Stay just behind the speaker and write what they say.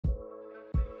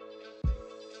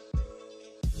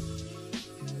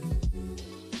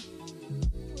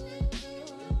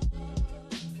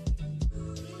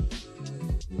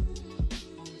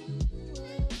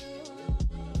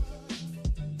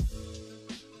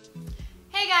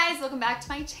Hey guys, welcome back to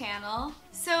my channel.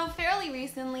 So fairly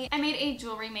recently I made a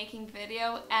jewelry making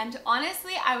video and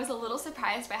honestly I was a little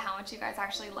surprised by how much you guys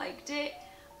actually liked it.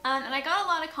 And I got a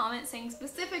lot of comments saying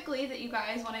specifically that you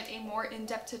guys wanted a more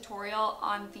in-depth tutorial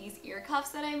on these ear cuffs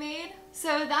that I made.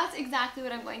 So that's exactly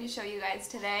what I'm going to show you guys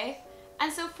today.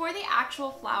 And so for the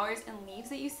actual flowers and leaves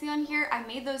that you see on here, I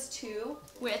made those two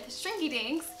with Shrinky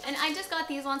Dinks. And I just got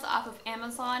these ones off of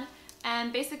Amazon.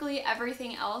 And basically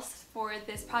everything else for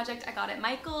this project I got at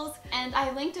Michael's, and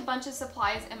I linked a bunch of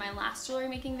supplies in my last jewelry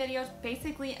making video,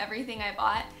 basically everything I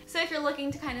bought. So if you're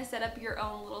looking to kind of set up your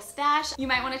own little stash, you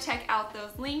might want to check out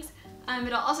those links.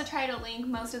 But I'll also try to link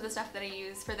most of the stuff that I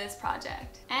use for this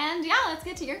project. And yeah, let's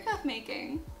get to ear cuff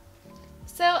making.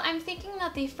 So I'm thinking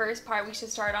that the first part we should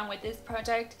start on with this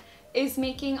project is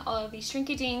making all of these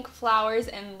Shrinky Dink flowers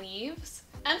and leaves.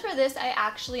 And for this, I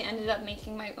actually ended up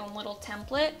making my own little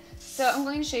template, so I'm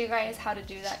going to show you guys how to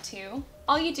do that too.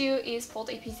 All you do is fold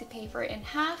a piece of paper in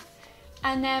half,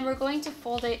 and then we're going to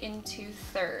fold it into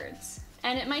thirds.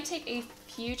 And it might take a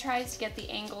few tries to get the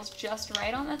angles just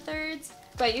right on the thirds,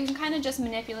 but you can kind of just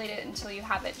manipulate it until you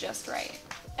have it just right.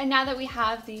 And now that we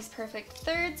have these perfect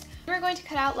thirds, we're going to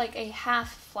cut out like a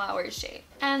half flower shape.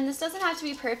 And this doesn't have to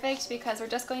be perfect because we're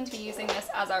just going to be using this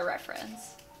as our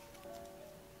reference.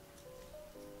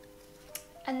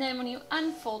 And then when you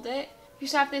unfold it, you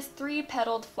should have this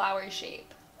 3-petaled flower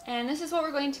shape. And this is what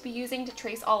we're going to be using to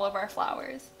trace all of our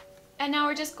flowers. And now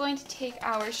we're just going to take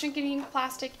our Shrinky Dink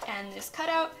plastic and this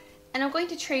cutout, and I'm going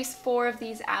to trace 4 of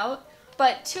these out,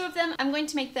 but 2 of them, I'm going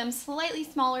to make them slightly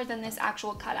smaller than this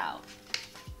actual cutout.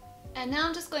 And now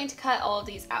I'm just going to cut all of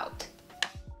these out.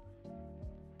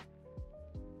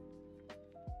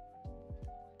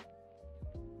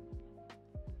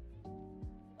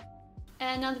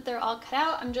 And now that they're all cut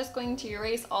out, I'm just going to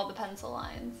erase all the pencil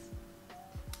lines.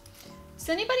 Does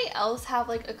anybody else have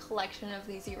like a collection of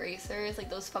these erasers, like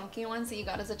those funky ones that you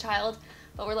got as a child,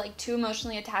 but were like too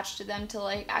emotionally attached to them to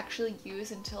like actually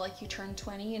use until like you turn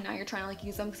 20 and now you're trying to like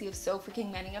use them because you have so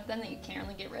freaking many of them that you can't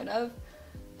really get rid of?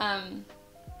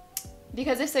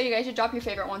 Because if so, you guys should drop your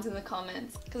favorite ones in the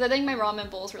comments, because I think my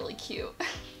ramen bowl is really cute.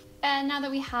 And now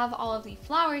that we have all of the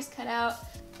flowers cut out,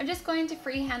 I'm just going to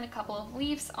freehand a couple of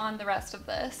leaves on the rest of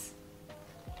this.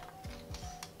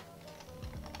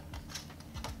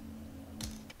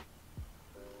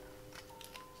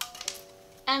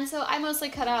 And so I mostly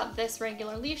cut out this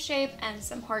regular leaf shape and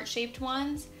some heart-shaped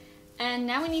ones. And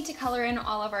now we need to color in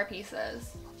all of our pieces.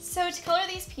 So to color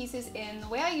these pieces in, the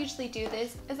way I usually do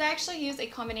this is I actually use a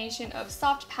combination of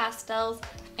soft pastels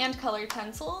and colored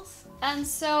pencils. And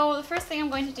so the first thing I'm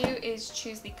going to do is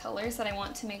choose the colors that I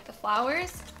want to make the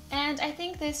flowers. And I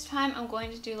think this time I'm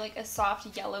going to do like a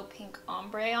soft yellow-pink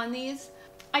ombre on these.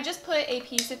 I just put a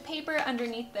piece of paper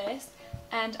underneath this,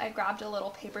 and I grabbed a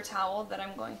little paper towel that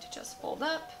I'm going to just fold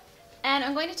up. And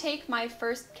I'm going to take my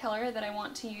first color that I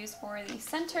want to use for the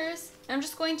centers, and I'm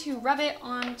just going to rub it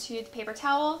onto the paper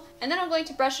towel, and then I'm going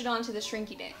to brush it onto the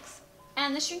Shrinky Dinks.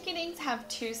 And the Shrinky Dinks have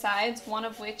 2 sides, one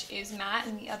of which is matte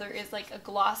and the other is like a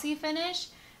glossy finish.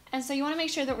 And so you want to make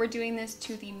sure that we're doing this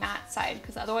to the matte side,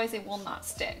 because otherwise it will not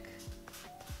stick.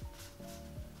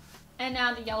 And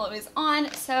now the yellow is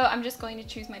on, so I'm just going to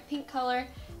choose my pink color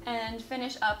and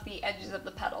finish up the edges of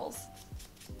the petals.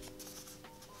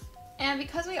 And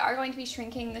because we are going to be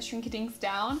shrinking the Shrinky Dinks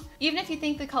down, even if you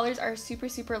think the colors are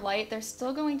super light, they're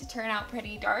still going to turn out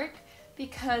pretty dark,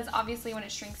 because obviously when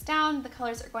it shrinks down, the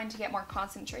colors are going to get more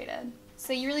concentrated.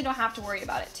 So you really don't have to worry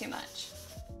about it too much.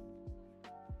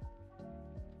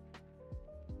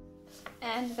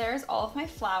 And there's all of my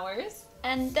flowers.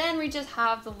 And then we just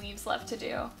have the leaves left to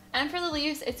do. And for the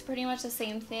leaves, it's pretty much the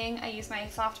same thing. I use my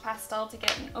soft pastel to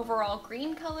get an overall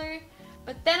green color,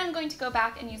 but then I'm going to go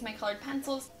back and use my colored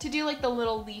pencils to do like the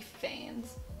little leaf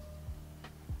veins.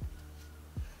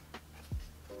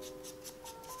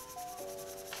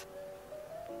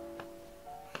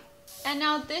 And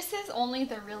now this is only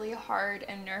the really hard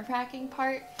and nerve-wracking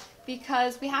part,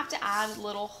 because we have to add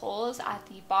little holes at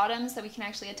the bottom so we can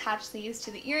actually attach these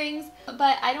to the earrings.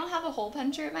 But I don't have a hole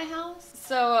puncher at my house,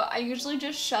 so I usually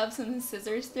just shove some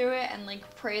scissors through it and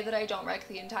like pray that I don't wreck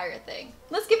the entire thing.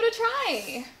 Let's give it a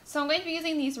try! So I'm going to be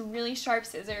using these really sharp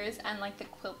scissors and like the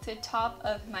quilted top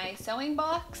of my sewing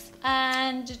box,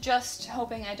 and just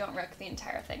hoping I don't wreck the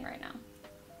entire thing right now.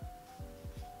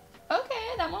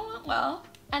 Okay, that one went well.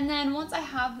 And then once I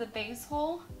have the base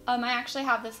hole, I actually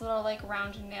have this little like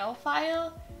round nail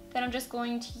file that I'm just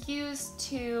going to use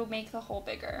to make the hole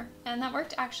bigger. And that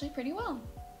worked actually pretty well.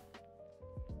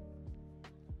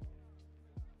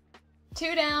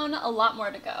 2 down, a lot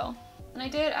more to go. And I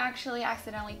did actually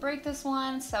accidentally break this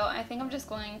one, so I think I'm just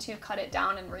going to cut it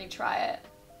down and retry it.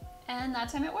 And that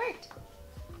time it worked.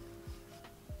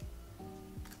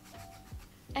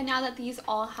 And now that these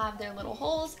all have their little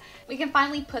holes, we can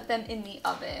finally put them in the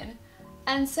oven.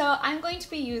 And so I'm going to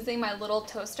be using my little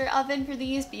toaster oven for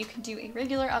these, but you can do a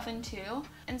regular oven too.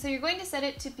 And so you're going to set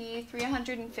it to be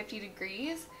 350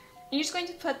 degrees. And you're just going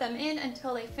to put them in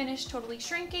until they finish totally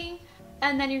shrinking,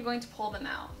 and then you're going to pull them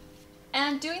out.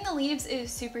 And doing the leaves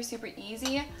is super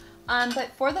easy,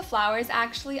 but for the flowers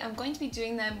actually, I'm going to be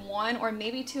doing them 1 or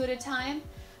maybe 2 at a time,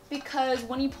 because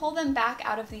when you pull them back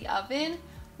out of the oven,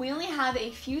 we only have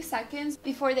a few seconds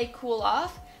before they cool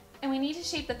off, and we need to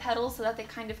shape the petals so that they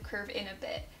kind of curve in a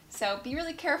bit. So be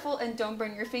really careful and don't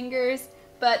burn your fingers,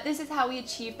 but this is how we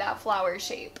achieve that flower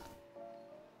shape.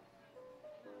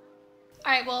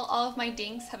 Alright, well, all of my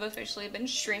dinks have officially been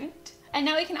shrinked, and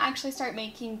now we can actually start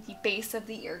making the base of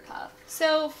the ear cuff.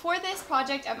 So for this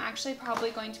project, I'm actually probably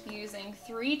going to be using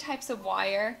 3 types of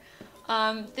wire.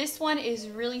 This one is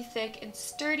really thick and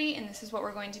sturdy, and this is what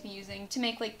we're going to be using to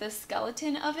make like the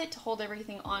skeleton of it to hold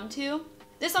everything onto.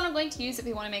 This one I'm going to use if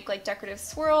we want to make like decorative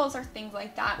swirls or things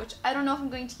like that, which I don't know if I'm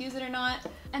going to use it or not.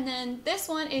 And then this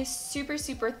one is super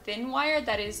thin wire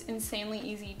that is insanely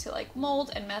easy to like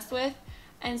mold and mess with.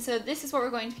 And so this is what we're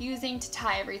going to be using to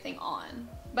tie everything on.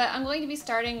 But I'm going to be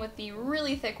starting with the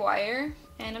really thick wire,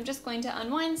 and I'm just going to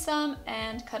unwind some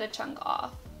and cut a chunk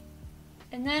off.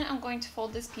 And then I'm going to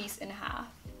fold this piece in half.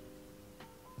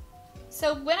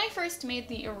 So when I first made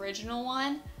the original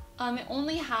one, it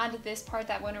only had this part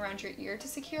that went around your ear to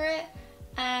secure it,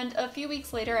 and a few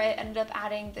weeks later I ended up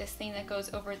adding this thing that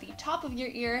goes over the top of your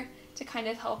ear to kind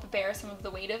of help bear some of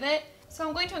the weight of it. So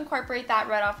I'm going to incorporate that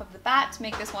right off of the bat to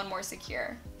make this one more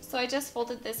secure. So I just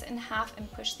folded this in half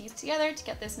and pushed these together to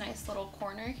get this nice little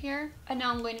corner here. And now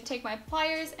I'm going to take my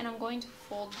pliers and I'm going to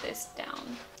fold this down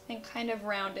and kind of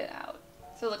round it out.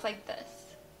 So it looks like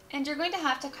this. And you're going to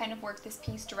have to kind of work this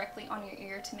piece directly on your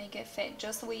ear to make it fit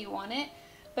just the way you want it.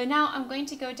 But now I'm going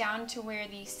to go down to where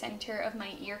the center of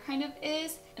my ear kind of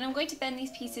is, and I'm going to bend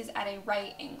these pieces at a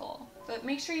right angle. But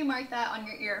make sure you mark that on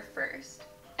your ear first.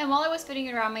 And while I was fitting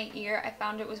it around my ear, I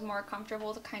found it was more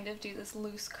comfortable to kind of do this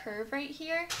loose curve right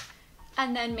here,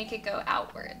 and then make it go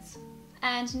outwards.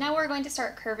 And now we're going to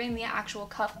start curving the actual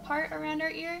cuff part around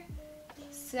our ear.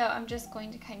 So I'm just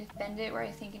going to kind of bend it where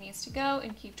I think it needs to go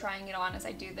and keep trying it on as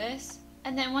I do this.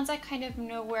 And then once I kind of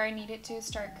know where I need it to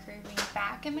start curving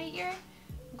back in my ear,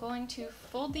 I'm going to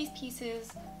fold these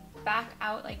pieces back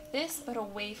out like this, but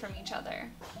away from each other.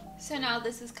 So now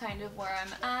this is kind of where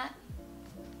I'm at.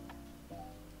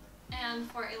 And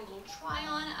for a little try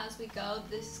on as we go,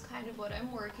 this is kind of what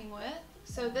I'm working with.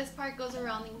 So this part goes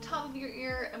around the top of your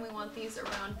ear, and we want these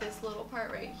around this little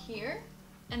part right here.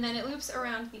 And then it loops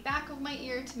around the back of my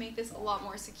ear to make this a lot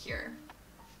more secure.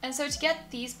 And so to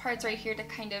get these parts right here to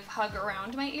kind of hug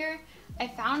around my ear, I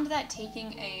found that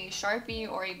taking a Sharpie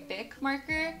or a Bic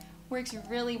marker works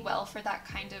really well for that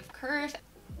kind of curve.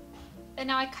 And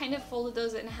now I kind of folded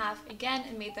those in half again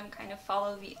and made them kind of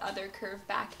follow the other curve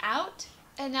back out.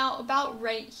 And now about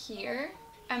right here,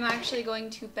 I'm actually going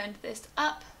to bend this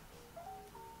up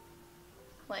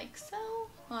like so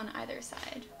on either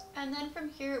side. And then from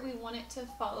here we want it to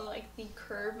follow like the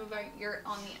curve of our ear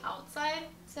on the outside,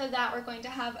 so that we're going to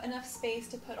have enough space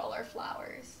to put all our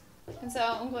flowers. And so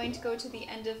I'm going to go to the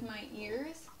end of my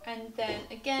ears and then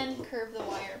again curve the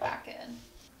wire back in.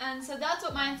 And so that's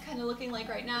what mine's kind of looking like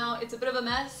right now. It's a bit of a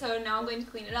mess, so now I'm going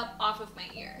to clean it up off of my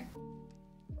ear.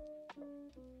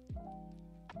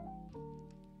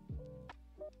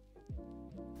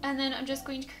 And then I'm just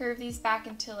going to curve these back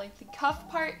into like the cuff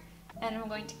part, and I'm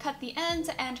going to cut the ends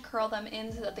and curl them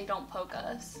in so that they don't poke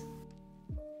us.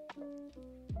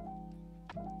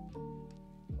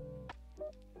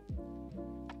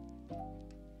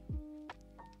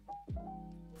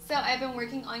 So I've been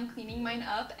working on cleaning mine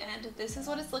up, and this is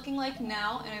what it's looking like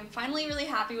now, and I'm finally really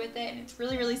happy with it, and it's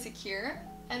really secure.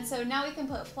 And so now we can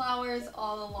put flowers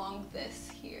all along this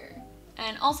here.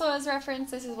 And also as reference,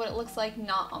 this is what it looks like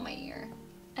not on my ear.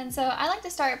 And so I like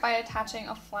to start by attaching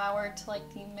a flower to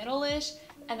like the middle-ish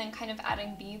and then kind of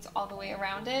adding beads all the way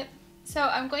around it. So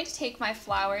I'm going to take my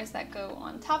flowers that go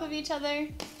on top of each other,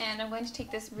 and I'm going to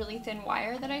take this really thin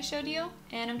wire that I showed you,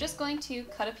 and I'm just going to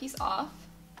cut a piece off.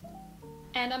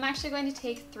 And I'm actually going to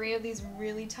take 3 of these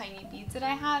really tiny beads that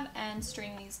I have and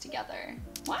string these together.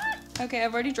 What? Okay,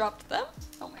 I've already dropped them.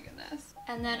 Oh my goodness.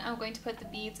 And then I'm going to put the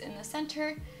beads in the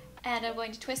center, and I'm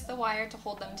going to twist the wire to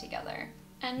hold them together.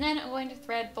 And then I'm going to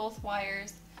thread both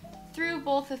wires through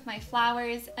both of my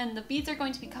flowers, and the beads are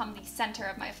going to become the center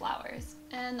of my flowers.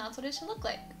 And that's what it should look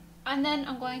like. And then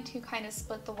I'm going to kind of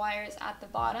split the wires at the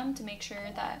bottom to make sure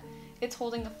that it's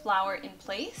holding the flower in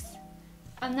place.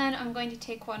 And then I'm going to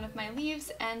take one of my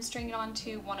leaves and string it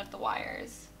onto one of the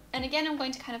wires. And again, I'm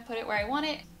going to kind of put it where I want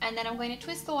it, and then I'm going to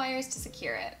twist the wires to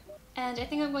secure it. And I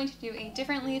think I'm going to do a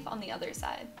different leaf on the other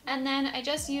side. And then I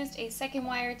just used a second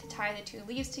wire to tie the two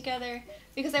leaves together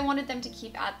because I wanted them to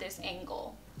keep at this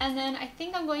angle. And then I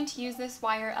think I'm going to use this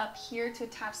wire up here to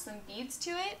attach some beads to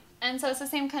it. And so it's the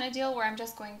same kind of deal where I'm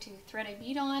just going to thread a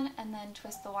bead on and then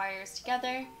twist the wires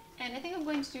together. And I think I'm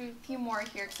going to do a few more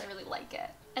here because I really like it.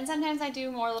 And sometimes I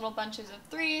do more little bunches of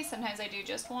 3, sometimes I do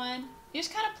just 1. You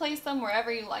just kind of place them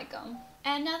wherever you like them.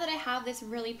 And now that I have this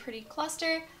really pretty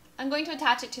cluster, I'm going to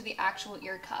attach it to the actual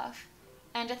ear cuff.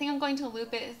 And I think I'm going to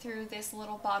loop it through this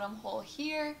little bottom hole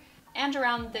here and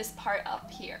around this part up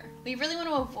here. We really want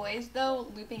to avoid, though,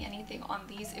 looping anything on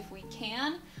these if we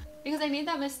can, because I made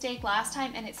that mistake last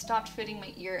time and it stopped fitting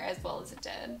my ear as well as it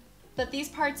did. But these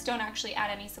parts don't actually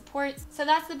add any supports, so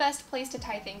that's the best place to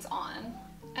tie things on.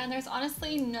 And there's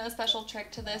honestly no special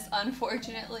trick to this,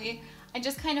 unfortunately. I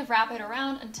just kind of wrap it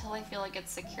around until I feel like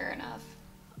it's secure enough.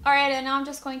 Alright, and now I'm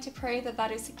just going to pray that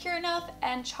that is secure enough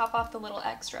and chop off the little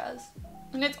extras.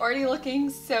 And it's already looking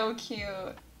so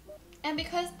cute. And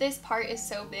because this part is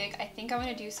so big, I think I'm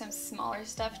going to do some smaller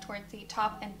stuff towards the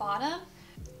top and bottom.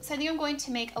 So I think I'm going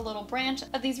to make a little branch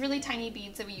of these really tiny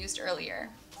beads that we used earlier.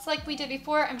 So like we did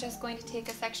before, I'm just going to take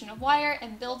a section of wire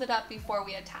and build it up before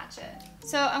we attach it.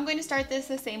 So I'm going to start this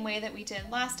the same way that we did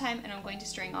last time, and I'm going to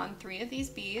string on 3 of these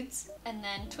beads and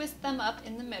then twist them up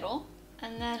in the middle.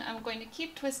 And then I'm going to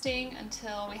keep twisting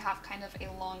until we have kind of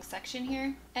a long section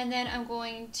here. And then I'm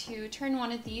going to turn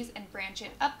one of these and branch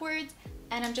it upwards.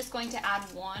 And I'm just going to add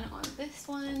one on this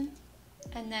one.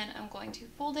 And then I'm going to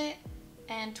fold it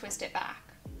and twist it back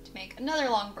to make another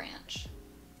long branch.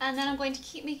 And then I'm going to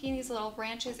keep making these little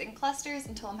branches in clusters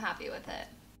until I'm happy with it.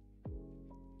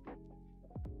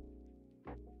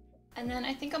 And then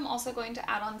I think I'm also going to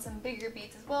add on some bigger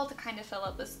beads as well to kind of fill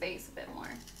up the space a bit more.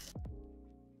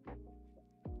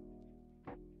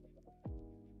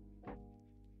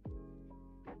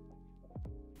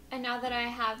 And now that I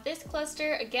have this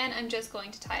cluster, again, I'm just going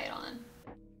to tie it on.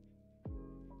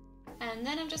 And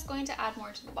then I'm just going to add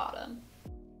more to the bottom.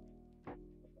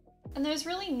 And there's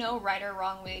really no right or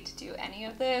wrong way to do any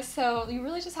of this, so you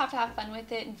really just have to have fun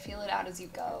with it and feel it out as you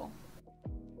go.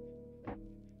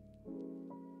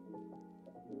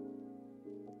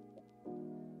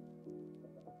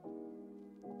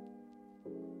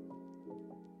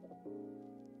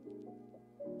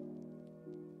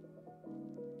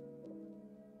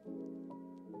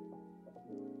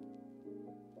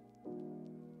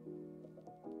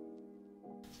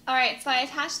 Alright, so I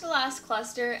attached the last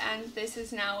cluster and this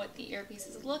is now what the earpiece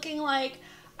is looking like.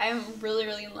 I'm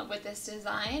really in love with this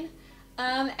design.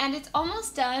 And it's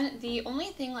almost done. The only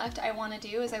thing left I want to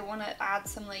do is I want to add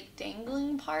some like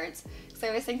dangling parts because I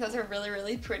always think those are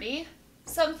really pretty.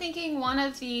 So I'm thinking one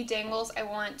of the dangles I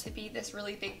want to be this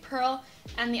really big pearl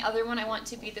and the other one I want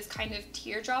to be this kind of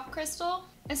teardrop crystal.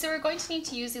 And so we're going to need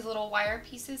to use these little wire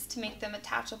pieces to make them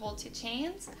attachable to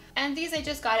chains. And these I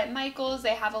just got at Michael's.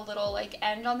 They have a little like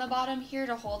end on the bottom here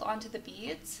to hold onto the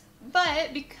beads.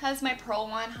 But because my pearl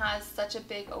one has such a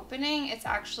big opening, it's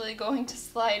actually going to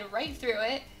slide right through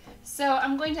it. So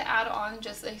I'm going to add on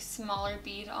just a smaller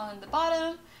bead on the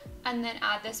bottom and then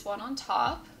add this one on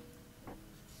top.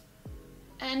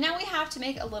 And now we have to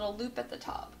make a little loop at the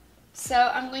top. So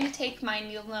I'm going to take my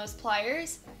needle nose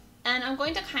pliers and I'm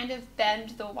going to kind of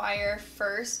bend the wire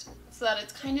first so that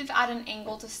it's kind of at an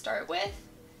angle to start with.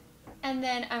 And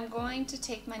then I'm going to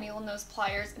take my needle nose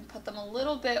pliers and put them a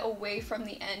little bit away from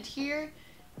the end here.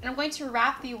 And I'm going to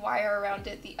wrap the wire around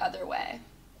it the other way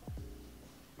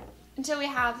until we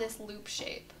have this loop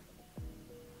shape.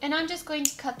 And I'm just going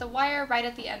to cut the wire right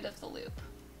at the end of the loop.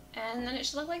 And then it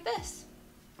should look like this.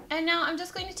 And now I'm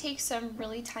just going to take some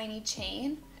really tiny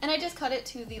chain and I just cut it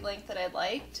to the length that I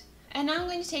liked. And now I'm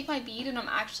going to take my bead and I'm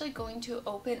actually going to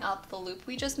open up the loop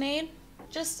we just made,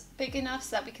 just big enough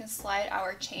so that we can slide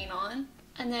our chain on.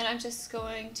 And then I'm just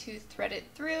going to thread it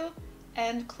through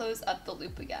and close up the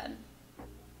loop again.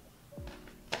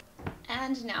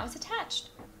 And now it's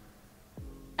attached.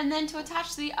 And then to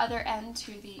attach the other end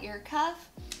to the ear cuff,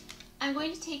 I'm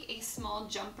going to take a small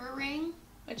jumper ring,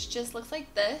 which just looks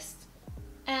like this.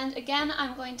 And again,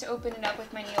 I'm going to open it up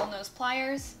with my needle nose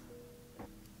pliers.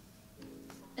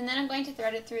 And then I'm going to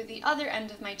thread it through the other end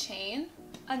of my chain.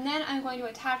 And then I'm going to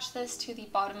attach this to the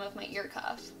bottom of my ear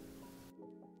cuff.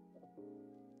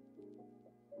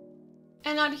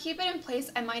 And now to keep it in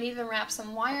place, I might even wrap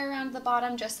some wire around the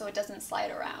bottom just so it doesn't slide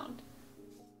around.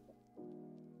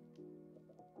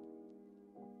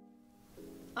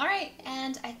 Alright,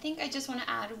 and I think I just want to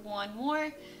add one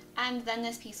more, and then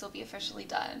this piece will be officially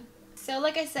done. So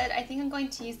like I said, I think I'm going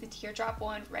to use the teardrop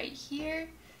one right here,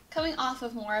 coming off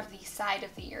of more of the side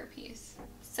of the earpiece.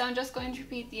 So I'm just going to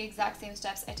repeat the exact same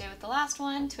steps I did with the last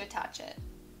one to attach it.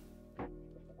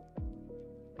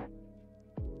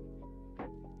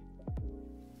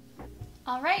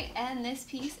 Alright, and this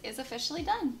piece is officially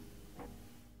done.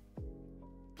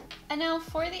 And now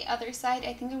for the other side,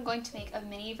 I think I'm going to make a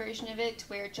mini version of it to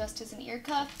wear just as an ear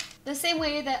cuff, the same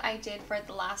way that I did for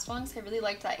the last one, because I really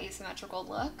liked that asymmetrical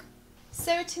look.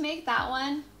 So to make that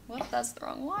one, whoop, that's the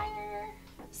wrong wire.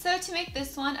 So to make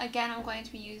this one, again, I'm going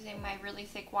to be using my really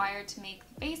thick wire to make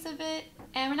the base of it,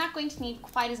 and we're not going to need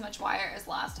quite as much wire as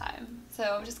last time.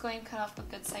 So I'm just going to cut off a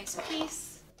good sized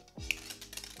piece.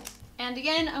 And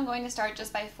again, I'm going to start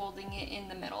just by folding it in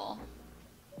the middle.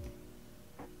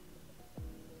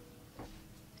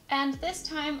 And this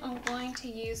time I'm going to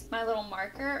use my little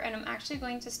marker, and I'm actually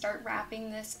going to start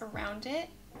wrapping this around it.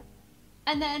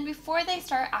 And then before they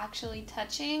start actually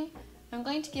touching, I'm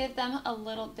going to give them a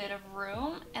little bit of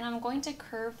room, and I'm going to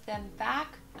curve them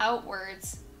back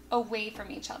outwards away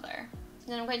from each other. And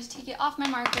then I'm going to take it off my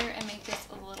marker and make this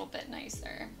a little bit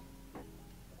nicer.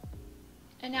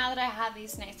 And now that I have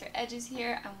these nicer edges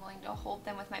here, I'm going to hold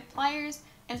them with my pliers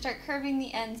and start curving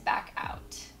the ends back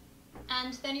out.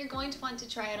 And then you're going to want to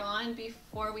try it on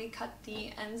before we cut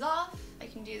the ends off. I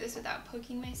can do this without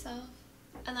poking myself.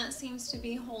 And that seems to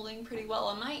be holding pretty well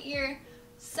on my ear.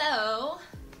 So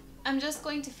I'm just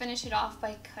going to finish it off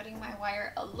by cutting my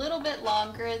wire a little bit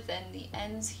longer than the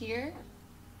ends here.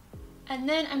 And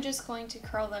then I'm just going to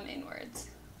curl them inwards.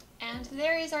 And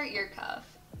there is our ear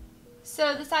cuff.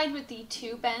 So the side with the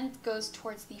two bends goes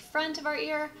towards the front of our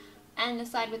ear, and the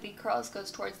side with the curls goes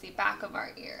towards the back of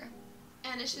our ear.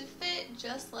 And it should fit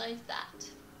just like that.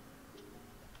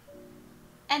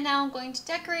 And now I'm going to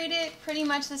decorate it pretty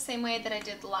much the same way that I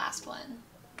did the last one.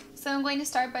 So I'm going to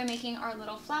start by making our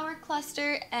little flower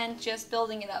cluster and just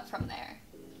building it up from there.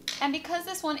 And because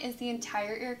this one is the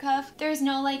entire ear cuff, there's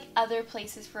no like other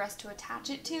places for us to attach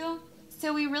it to.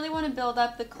 So we really want to build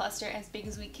up the cluster as big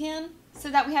as we can, so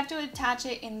that we have to attach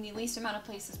it in the least amount of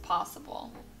places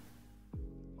possible.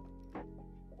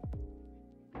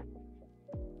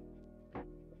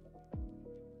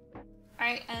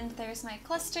 Alright, and there's my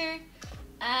cluster,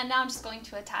 and now I'm just going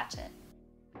to attach it.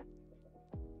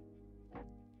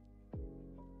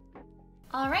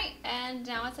 Alright, and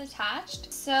now it's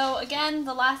attached. So again,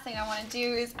 the last thing I want to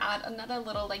do is add another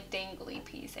little like dangly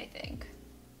piece, I think.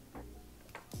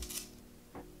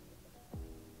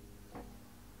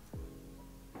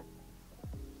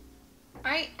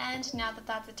 Alright, and now that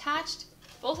that's attached,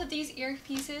 both of these ear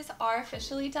pieces are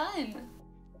officially done.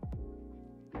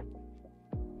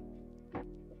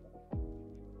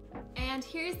 And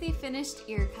here's the finished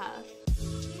ear cuff.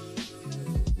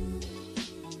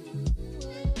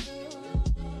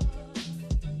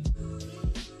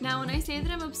 Now when I say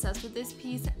that I'm obsessed with this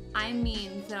piece, I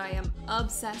mean that I am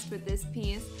obsessed with this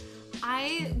piece.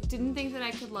 I didn't think that I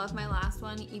could love my last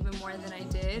one even more than I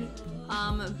did,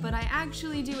 but I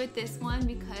actually do with this one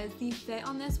because the fit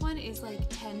on this one is like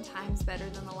 10 times better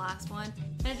than the last one,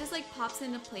 and it just like pops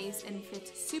into place and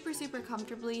fits super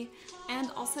comfortably,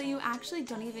 and also you actually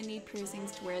don't even need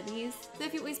piercings to wear these. So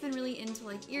if you've always been really into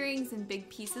like earrings and big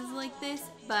pieces like this,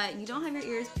 but you don't have your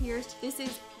ears pierced, this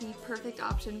is the perfect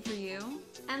option for you.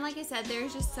 And like I said,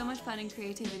 there's just so much fun and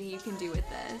creativity you can do with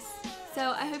this.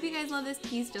 So I hope you guys love this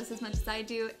piece just as much as I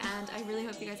do, and I really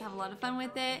hope you guys have a lot of fun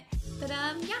with it. But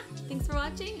yeah, thanks for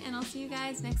watching, and I'll see you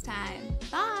guys next time.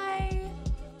 Bye!